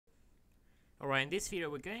Alright, in this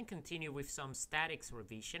video we're going to continue with some statics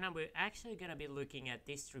revision, and we're actually going to be looking at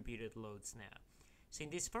distributed loads now. So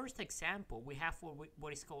in this first example we have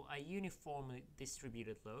what is called a uniformly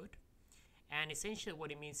distributed load, and essentially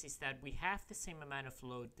what it means is that we have the same amount of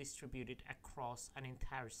load distributed across an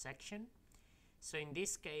entire section. So in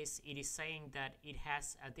this case it is saying that it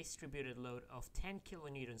has a distributed load of 10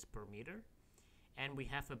 kilonewtons per meter, and we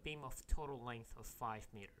have a beam of total length of 5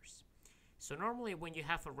 meters. So normally when you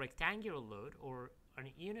have a rectangular load or a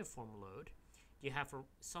uniform load, you have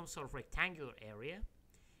some sort of rectangular area.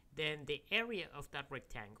 Then the area of that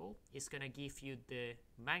rectangle is going to give you the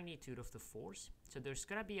magnitude of the force. So there's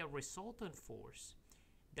going to be a resultant force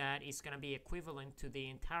that is going to be equivalent to the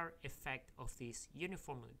entire effect of this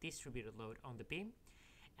uniformly distributed load on the beam.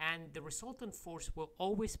 And the resultant force will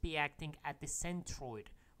always be acting at the centroid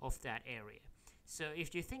of that area. So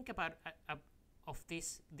if you think about of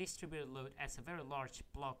this distributed load as a very large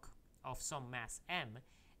block of some mass m,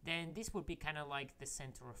 then this would be kind of like the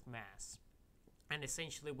center of mass. And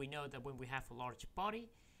essentially we know that when we have a large body,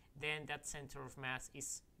 then that center of mass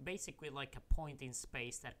is basically like a point in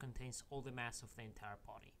space that contains all the mass of the entire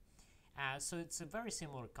body. So it's a very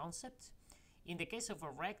similar concept. In the case of a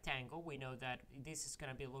rectangle, we know that this is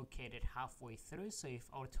going to be located halfway through. So if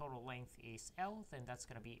our total length is L, then that's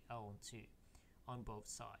going to be L2 on both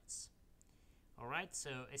sides. Alright,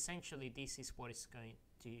 so essentially this is what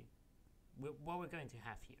we're going to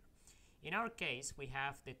have here. In our case, we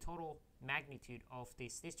have the total magnitude of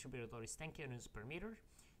this distributed load is 10 kilonewtons per meter.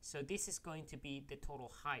 So this is going to be the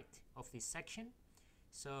total height of this section.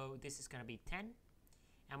 So this is going to be 10.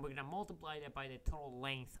 And we're going to multiply that by the total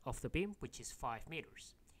length of the beam, which is 5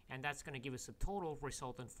 meters. And that's going to give us a total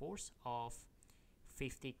resultant force of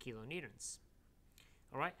 50 kilonewtons.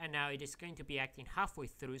 Alright, and now it is going to be acting halfway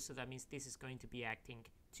through, so that means this is going to be acting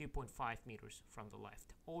 2.5 meters from the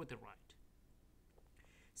left or the right.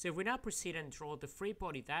 So if we now proceed and draw the free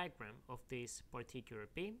body diagram of this particular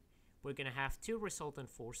beam, we're going to have two resultant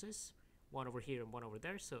forces, one over here and one over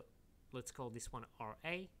there. So let's call this one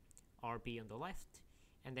RA, RB on the left,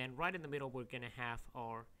 and then right in the middle we're going to have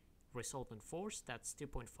our resultant force, that's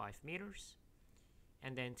 2.5 meters,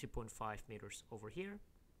 and then 2.5 meters over here.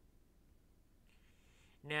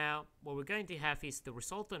 Now, what we're going to have is the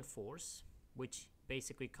resultant force, which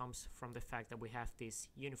basically comes from the fact that we have this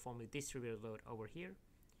uniformly distributed load over here.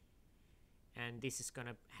 And this is going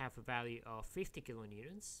to have a value of 50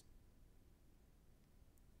 kilonewtons.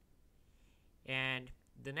 And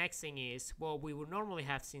the next thing is, well, we will normally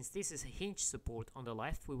have, since this is a hinge support on the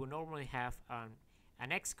left, we will normally have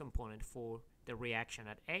an X component for the reaction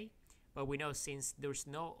at A. But we know since there's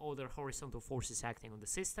no other horizontal forces acting on the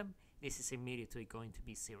system, this is immediately going to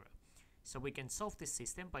be 0. So we can solve this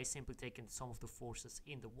system by simply taking the sum of the forces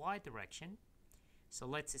in the y direction. So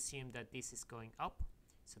let's assume that this is going up,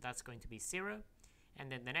 so that's going to be 0.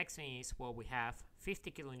 And then the next thing is, well, we have 50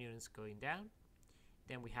 kilonewtons going down,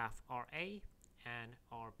 then we have RA and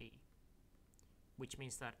RB, which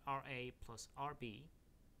means that RA plus RB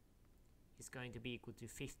is going to be equal to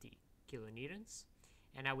 50 kilonewtons.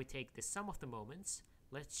 And now we take the sum of the moments.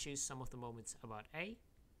 Let's choose some of the moments about A.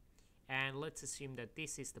 And let's assume that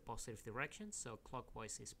this is the positive direction, so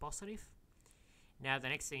clockwise is positive. Now the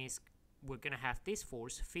next thing is we're going to have this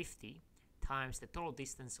force, 50, times the total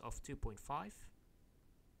distance of 2.5.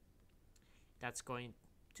 That's going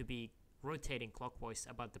to be rotating clockwise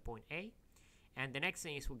about the point A. And the next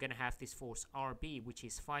thing is we're going to have this force RB, which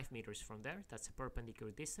is 5 meters from there. That's a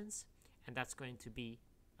perpendicular distance. And that's going to be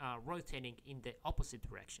rotating in the opposite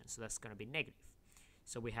direction, so that's going to be negative.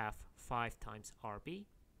 So we have 5 times RB.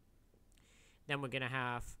 Then we're going to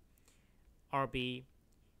have RB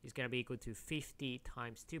is going to be equal to 50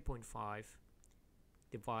 times 2.5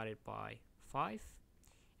 divided by 5.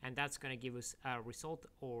 And that's going to give us a result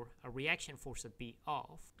or a reaction force at B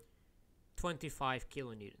of 25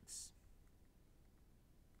 kilonewtons.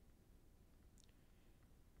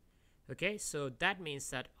 Okay, so that means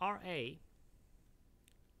that RA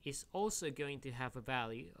is also going to have a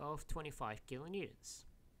value of 25 kilonewtons,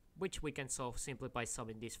 which we can solve simply by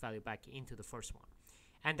subbing this value back into the first one.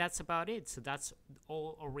 And that's about it. So that's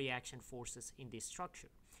all our reaction forces in this structure.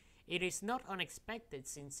 It is not unexpected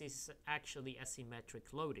since it's actually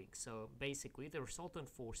asymmetric loading. So basically the resultant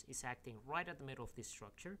force is acting right at the middle of this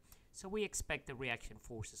structure. So we expect the reaction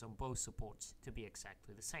forces on both supports to be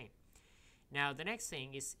exactly the same. Now the next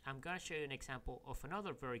thing is I'm going to show you an example of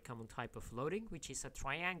another very common type of loading, which is a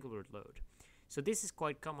triangular load. So this is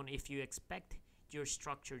quite common if you expect your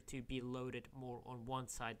structure to be loaded more on one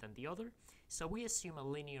side than the other. So we assume a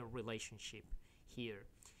linear relationship here.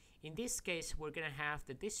 In this case, we're going to have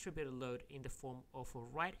the distributed load in the form of a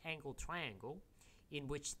right angle triangle in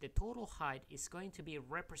which the total height is going to be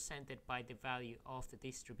represented by the value of the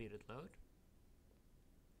distributed load.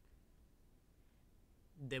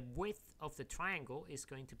 The width of the triangle is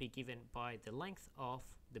going to be given by the length of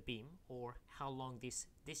the beam, or how long this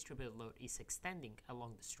distributed load is extending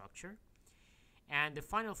along the structure. And the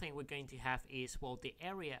final thing we're going to have is, well, the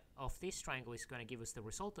area of this triangle is going to give us the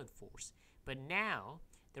resultant force. But now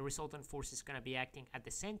the resultant force is going to be acting at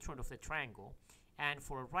the centroid of the triangle. And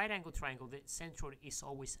for a right angle triangle, the centroid is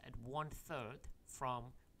always at 1/3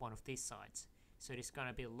 from one of these sides. So it is going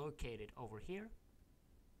to be located over here.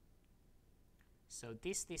 So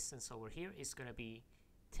this distance over here is going to be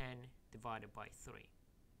 10 divided by 3.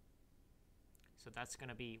 So that's going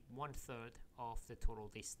to be 1/3 of the total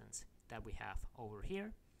distance that we have over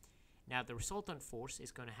here. Now the resultant force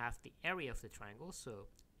is going to have the area of the triangle. So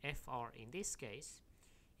FR in this case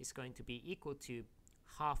is going to be equal to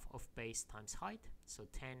half of base times height. So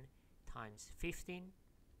 10 times 15.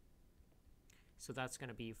 So that's going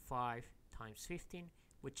to be 5 times 15,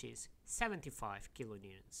 which is 75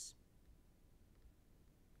 kilonewtons.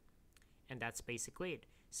 And that's basically it.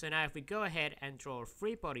 So now if we go ahead and draw a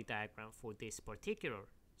free body diagram for this particular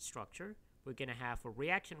structure, we're going to have a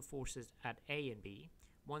reaction forces at A and B.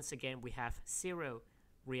 Once again, we have 0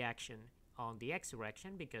 reaction on the x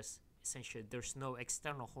direction because essentially there's no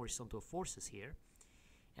external horizontal forces here.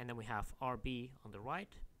 And then we have RB on the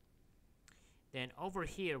right. Then over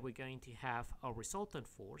here, we're going to have a resultant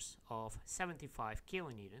force of 75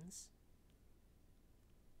 kilonewtons,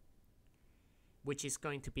 which is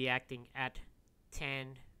going to be acting at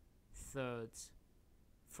 10/3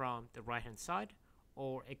 from the right hand side,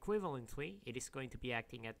 or equivalently it is going to be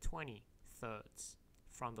acting at 20/3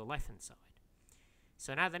 from the left hand side.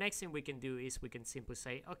 So now the next thing we can do is we can simply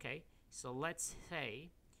say, okay, so let's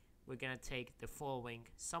say we're going to take the following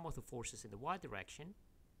sum of the forces in the y direction,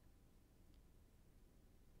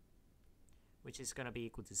 which is going to be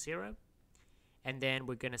equal to 0. And then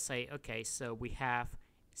we're going to say, okay, so we have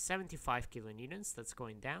 75 kilonewtons that's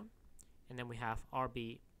going down, and then we have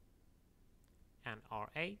RB and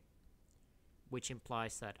RA, which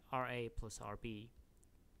implies that RA plus RB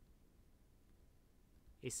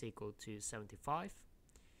is equal to 75.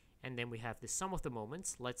 And then we have the sum of the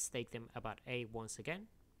moments. Let's take them about A once again.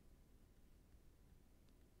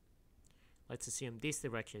 Let's assume this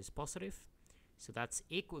direction is positive, so that's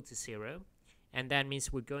equal to 0, and that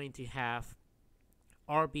means we're going to have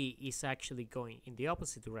RB is actually going in the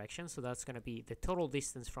opposite direction, so that's going to be the total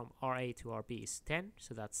distance from RA to RB is 10,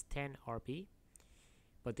 so that's 10 RB,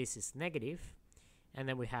 but this is negative. And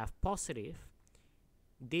then we have positive,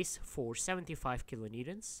 this for 75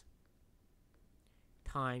 kilonewtons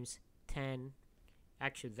times 10,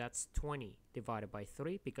 actually that's 20 divided by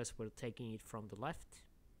 3 because we're taking it from the left.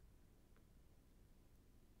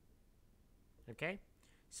 Okay,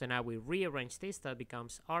 so now we rearrange this, that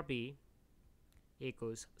becomes RB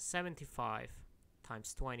equals 75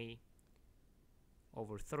 times 20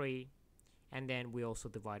 over 3, and then we also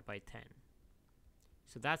divide by 10.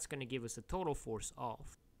 So that's going to give us a total force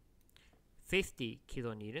of 50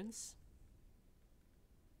 kilonewtons.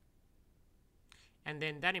 And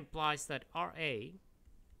then that implies that RA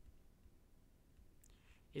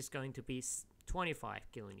is going to be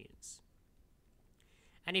 25 kilonewtons.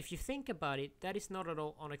 And if you think about it, that is not at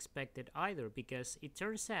all unexpected either, because it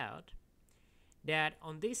turns out that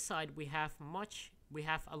on this side we have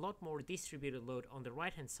a lot more distributed load on the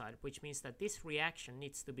right hand side, which means that this reaction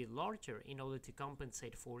needs to be larger in order to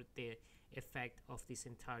compensate for the effect of this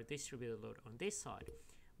entire distributed load on this side.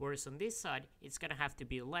 Whereas on this side, it's going to have to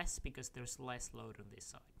be less because there's less load on this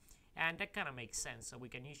side. And that kind of makes sense. So we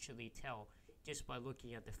can usually tell just by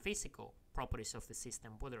looking at the physical properties of the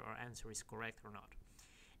system whether our answer is correct or not.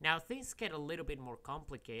 Now things get a little bit more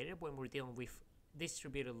complicated when we're dealing with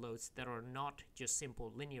distributed loads that are not just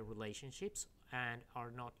simple linear relationships and are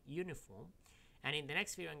not uniform. And in the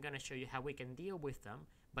next video, I'm going to show you how we can deal with them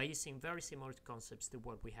by using very similar concepts to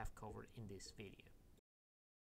what we have covered in this video.